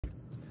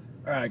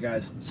All right,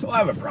 guys, so I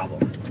have a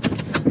problem.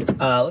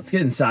 Let's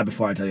get inside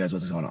before I tell you guys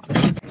what's going on.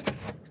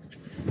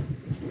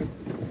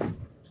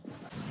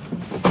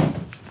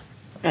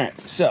 All right,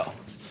 so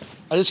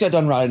I just got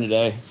done riding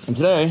today, and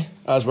today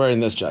I was wearing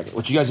this jacket,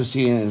 which you guys have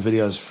seen in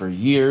videos for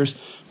years,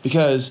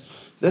 because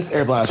this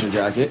air blaster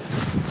jacket,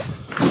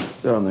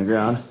 throw it on the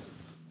ground,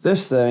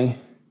 this thing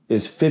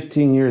is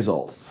 15 years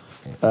old.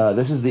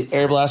 This is the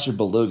Air Blaster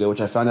Beluga, which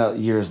I found out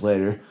years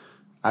later.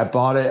 I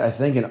bought it, I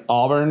think, in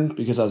Auburn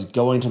because I was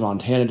going to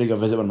Montana to go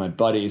visit one of my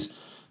buddies,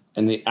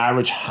 and the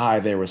average high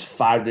there was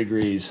 5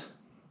 degrees.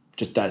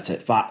 Just that's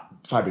it, 5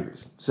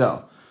 degrees.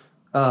 So,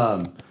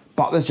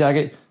 bought this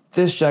jacket.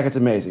 This jacket's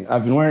amazing.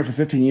 I've been wearing it for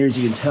 15 years.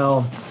 You can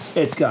tell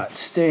it's got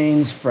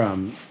stains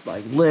from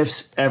like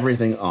lifts,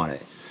 everything on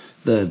it.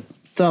 The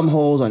thumb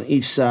holes on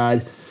each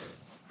side,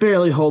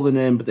 barely holding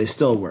in, but they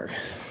still work.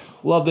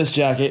 Love this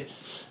jacket.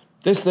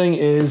 This thing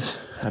is,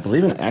 I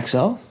believe, an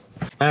XL?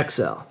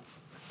 XL.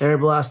 Air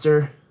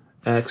Blaster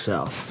XL.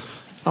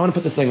 I want to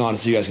put this thing on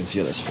so you guys can see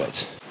how this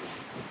fits.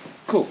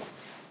 Cool.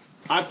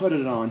 I put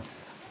it on.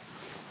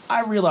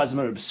 I realize I'm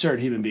an absurd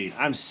human being.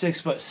 I'm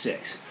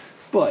 6'6",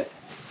 but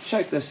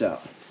check this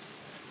out.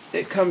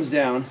 It comes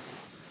down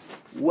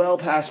well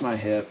past my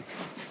hip.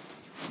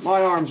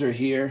 My arms are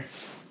here.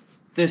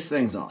 This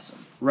thing's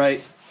awesome,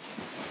 right?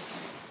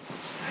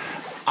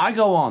 I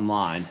go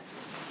online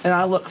and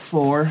I look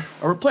for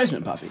a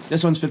replacement Puffy.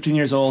 This one's 15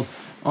 years old.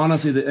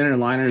 Honestly, the inner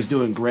liner is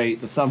doing great.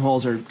 The thumb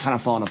holes are kind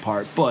of falling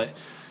apart, but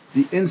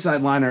the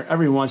inside liner,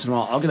 every once in a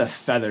while, I'll get a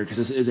feather, because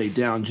this is a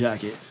down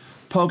jacket,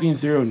 poking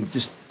through, and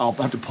just I'll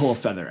have to pull a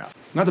feather out.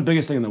 Not the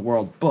biggest thing in the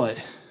world, but,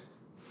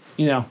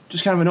 you know,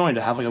 just kind of annoying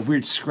to have like a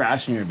weird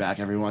scratch in your back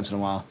every once in a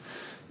while,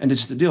 and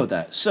just to deal with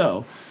that.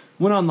 So,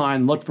 went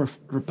online, looked for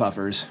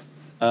puffers.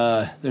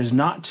 There's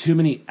not too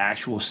many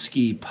actual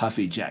ski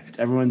puffy jackets.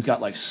 Everyone's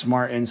got like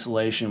smart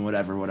insulation,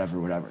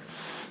 whatever.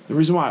 The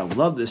reason why I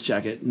love this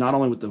jacket, not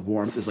only with the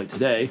warmth, is like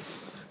today,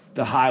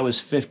 the high was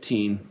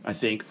 15, I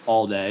think,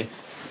 all day.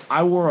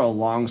 I wore a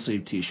long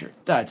sleeve t-shirt,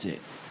 that's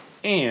it.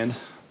 And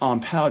on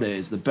POW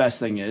days, the best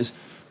thing is,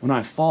 when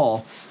I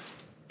fall,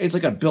 it's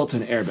like a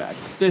built-in airbag.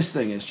 This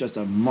thing is just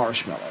a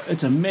marshmallow.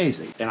 It's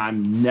amazing. And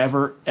I'm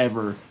never,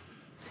 ever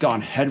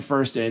gone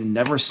headfirst in,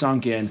 never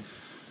sunk in.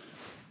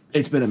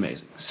 It's been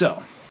amazing.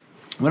 So,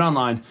 went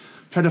online,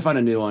 tried to find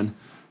a new one,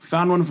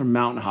 found one from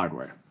Mountain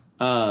Hardware.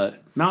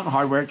 Mountain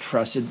Hardware,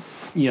 trusted,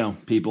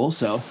 people,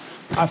 so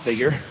I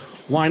figure,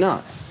 why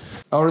not?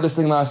 I ordered this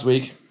thing last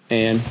week,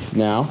 and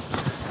now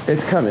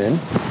it's come in.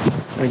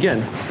 And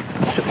again,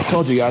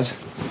 told you guys,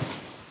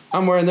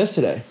 I'm wearing this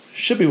today.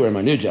 Should be wearing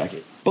my new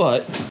jacket,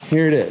 but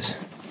here it is.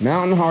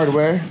 Mountain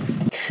Hardware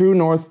True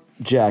North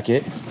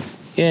jacket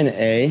in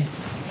a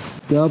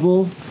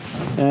double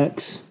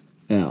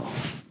XL,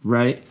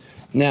 right?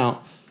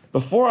 Now,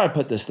 before I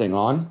put this thing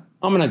on,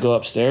 I'm gonna go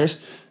upstairs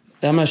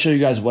and I'm gonna show you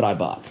guys what I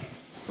bought.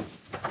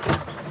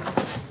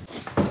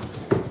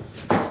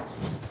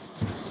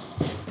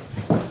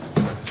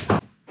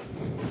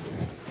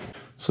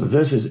 So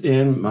this is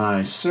in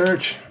my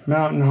search,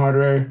 Mountain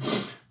Hardware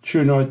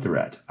True North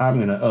thread. I'm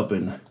gonna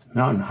open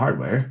Mountain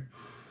Hardware,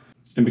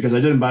 and because I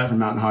didn't buy it from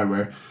Mountain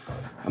Hardware,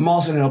 I'm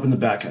also gonna open the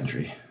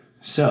backcountry.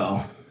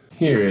 So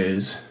here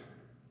is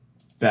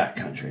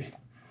backcountry.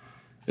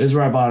 This is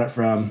where I bought it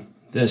from.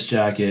 This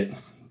jacket,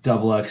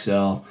 double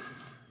XL,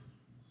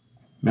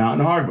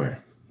 Mountain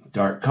Hardware,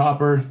 dark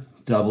copper,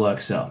 double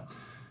XL.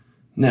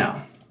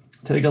 Now,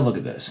 take a look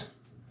at this.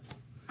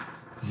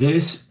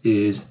 This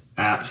is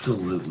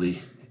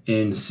absolutely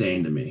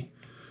insane to me.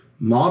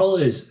 Model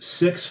is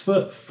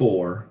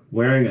 6'4",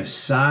 wearing a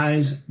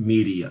size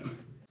medium.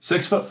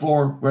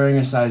 6'4", wearing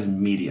a size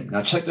medium.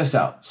 Now check this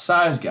out.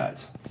 Size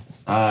guides.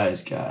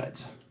 Eyes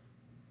guides.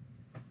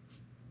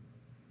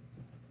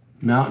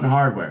 Mountain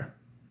Hardware.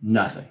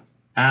 Nothing.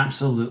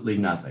 Absolutely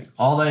nothing.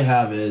 All they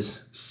have is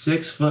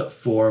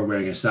 6'4",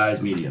 wearing a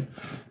size medium.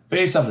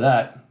 Based off of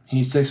that,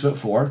 he's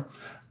 6'4".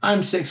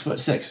 I'm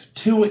 6'6",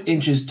 2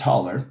 inches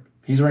taller.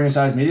 He's wearing a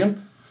size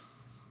medium.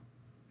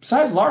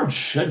 Size large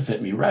should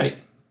fit me right,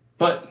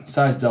 but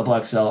size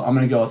double XL, I'm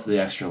gonna go with the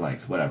extra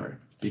length, whatever,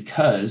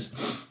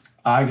 because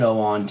I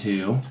go on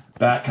to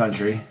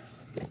backcountry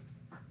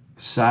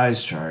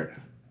size chart.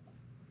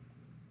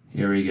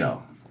 Here we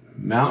go.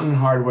 Mountain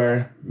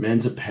Hardware,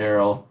 men's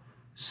apparel,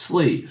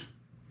 sleeve.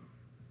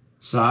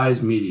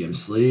 Size medium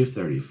sleeve,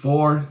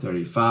 34,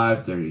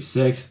 35,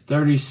 36,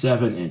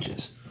 37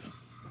 inches.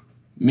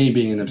 Me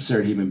being an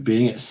absurd human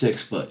being at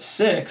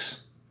 6'6",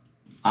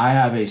 I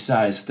have a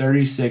size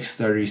 36,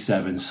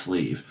 37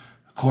 sleeve,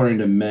 according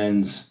to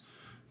men's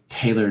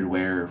tailored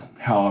wear,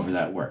 however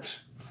that works.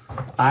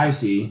 I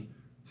see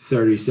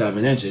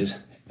 37 inches,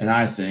 and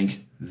I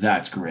think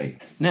that's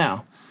great.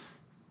 Now,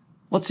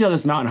 let's see how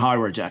this Mountain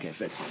Hardware jacket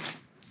fits me.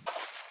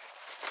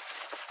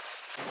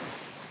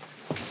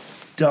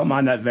 Don't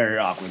mind that very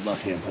awkward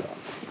left hand put on.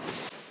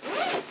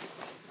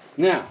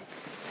 Now,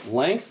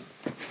 length,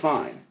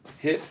 fine.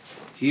 Hip,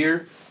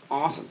 here,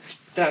 awesome.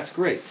 That's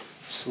great.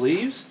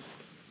 Sleeves,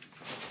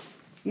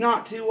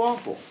 not too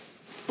awful.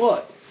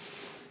 But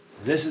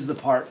This is the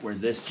part where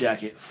this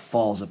jacket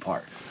falls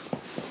apart.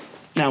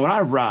 Now, when I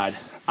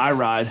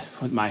ride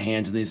with my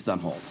hands in these thumb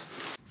holes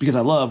because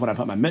I love when I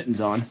put my mittens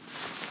on,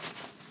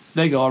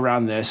 they go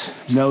around this.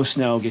 No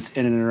snow gets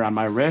in and around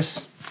my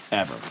wrists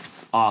ever.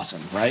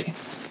 Awesome, right?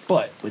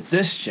 But with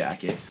this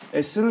jacket,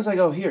 as soon as I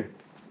go here,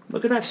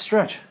 look at that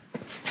stretch.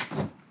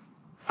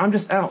 I'm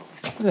just out.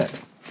 Look at that.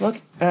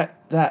 Look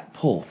at that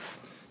pull.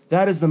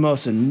 That is the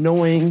most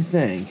annoying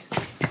thing.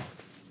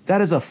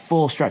 That is a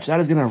full stretch. That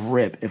is gonna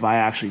rip if I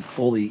actually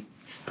fully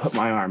put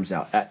my arms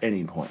out at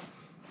any point.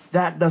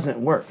 That doesn't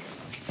work.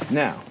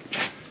 Now,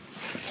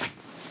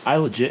 I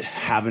legit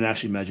haven't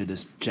actually measured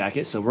this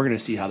jacket, so we're gonna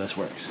see how this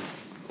works.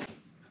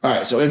 All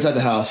right, so inside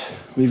the house,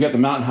 we've got the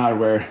mountain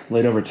hardware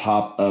laid over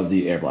top of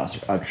the air blaster.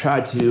 I've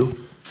tried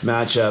to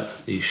match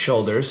up the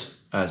shoulders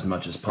as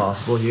much as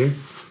possible here,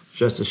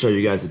 just to show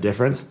you guys the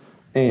difference.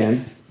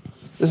 And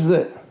this is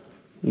it.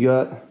 You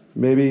got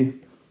maybe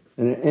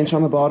an inch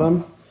on the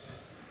bottom,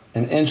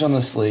 an inch on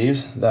the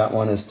sleeves. That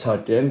one is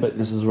tucked in, but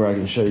this is where I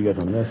can show you guys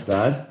on this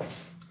side.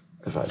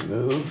 If I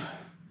move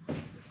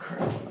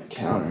crap on my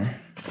counter,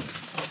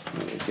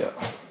 there we go.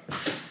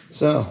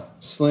 So,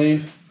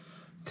 sleeve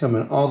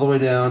coming all the way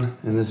down,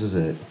 and this is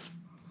it.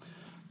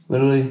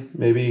 Literally,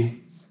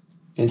 maybe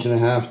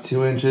 1.5 inches,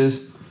 2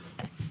 inches,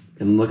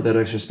 and look at that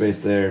extra space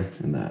there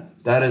and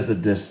that. That is the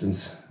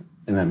distance,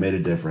 and that made a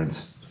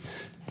difference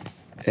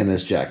in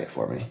this jacket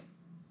for me.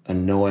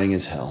 Annoying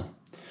as hell.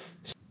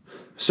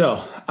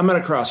 So, I'm at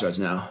a crossroads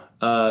now.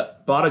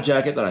 Bought a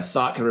jacket that I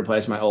thought could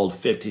replace my old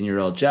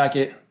 15-year-old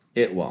jacket.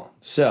 It won't.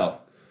 So,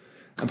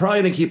 I'm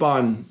probably gonna keep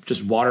on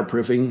just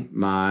waterproofing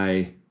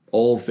my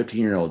old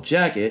 15-year-old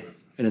jacket.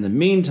 And in the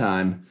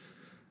meantime,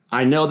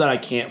 I know that I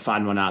can't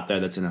find one out there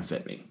that's gonna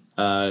fit me.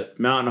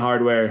 Mountain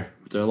Hardware,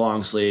 with their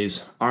long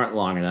sleeves, aren't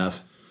long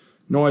enough.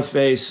 North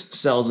Face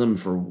sells them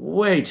for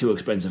way too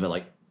expensive at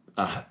like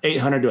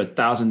 $800 to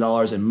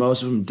 $1,000, and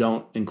most of them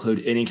don't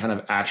include any kind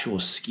of actual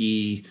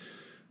ski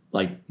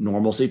like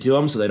normalcy to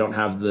them, so they don't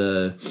have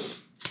the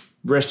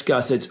wrist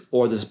gussets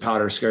or this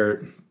powder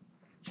skirt.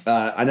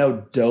 I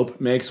know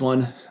Dope makes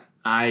one.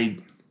 I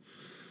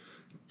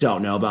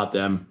don't know about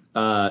them.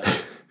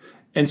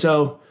 And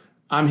so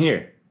I'm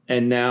here,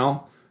 and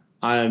now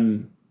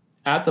I'm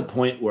at the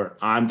point where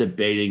I'm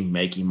debating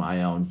making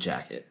my own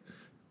jacket.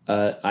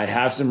 I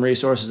have some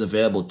resources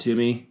available to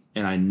me,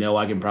 and I know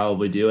I can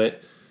probably do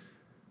it.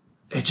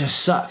 It just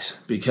sucks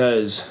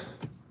because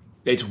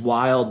it's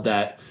wild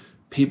that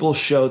people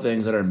show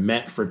things that are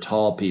meant for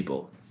tall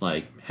people.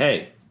 Like,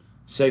 hey,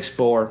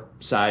 6'4",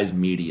 size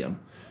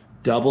medium.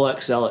 Double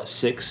XL at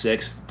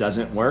 6'6"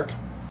 doesn't work.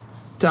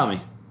 Tell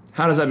me,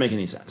 how does that make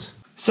any sense?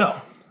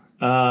 So,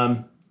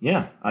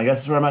 yeah, I guess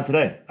that's where I'm at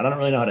today. I don't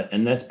really know how to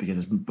end this because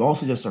it's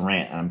mostly just a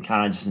rant, and I'm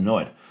kind of just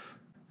annoyed.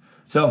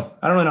 So,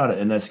 I don't really know how to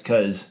end this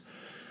because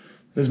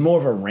it was more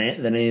of a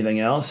rant than anything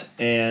else.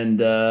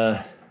 And,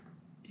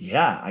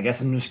 yeah, I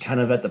guess I'm just kind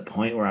of at the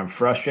point where I'm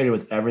frustrated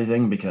with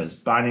everything because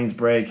bindings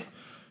break.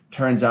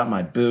 Turns out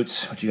my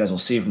boots, which you guys will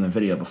see from the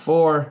video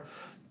before,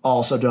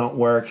 also don't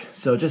work.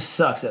 So it just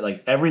sucks that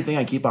like everything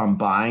I keep on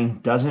buying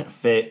doesn't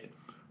fit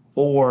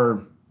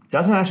or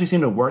doesn't actually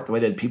seem to work the way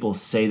that people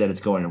say that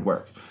it's going to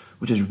work,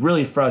 which is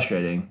really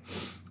frustrating.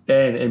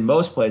 And in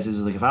most places,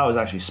 it's like if I was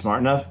actually smart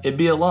enough, it'd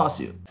be a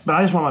lawsuit. But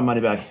I just want my money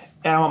back,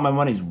 and I want my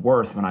money's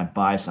worth when I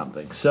buy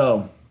something.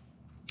 So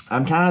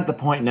I'm kind of at the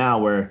point now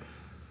where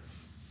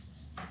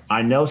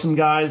I know some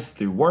guys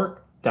through work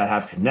that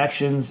have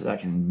connections that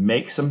can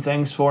make some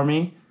things for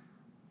me.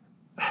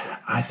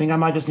 I think I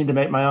might just need to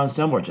make my own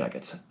snowboard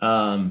jackets.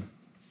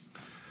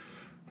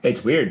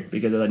 It's weird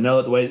because I know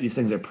that the way that these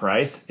things are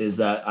priced is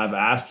that I've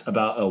asked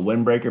about a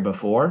windbreaker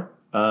before,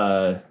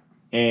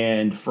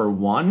 and for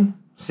one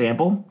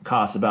sample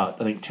costs about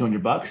I think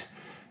 $200,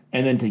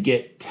 and then to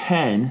get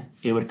 10,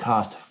 it would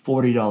cost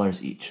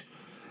 $40 each.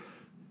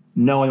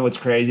 Knowing what's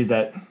crazy is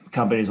that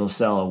companies will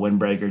sell a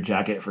windbreaker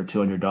jacket for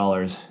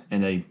 $200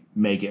 and they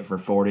make it for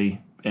 $40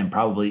 and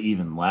probably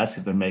even less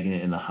if they're making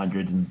it in the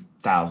hundreds and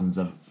thousands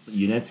of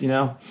units, you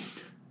know?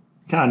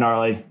 Kind of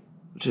gnarly,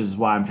 which is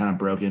why I'm kind of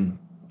broken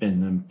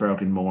and then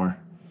broken more.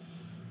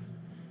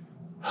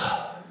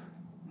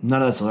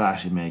 None of this will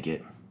actually make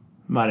it.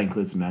 Might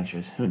include some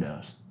extras, who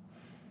knows?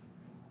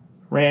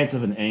 Rants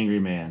of an angry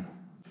man.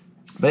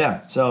 But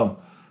yeah,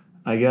 so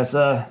I guess,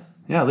 yeah,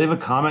 leave a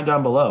comment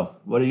down below.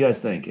 What do you guys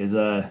think?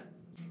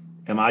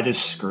 Am I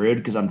just screwed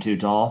because I'm too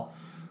tall?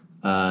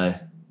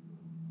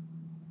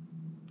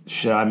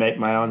 Should I make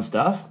my own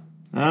stuff?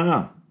 I don't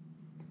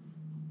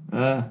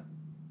know.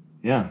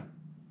 Yeah.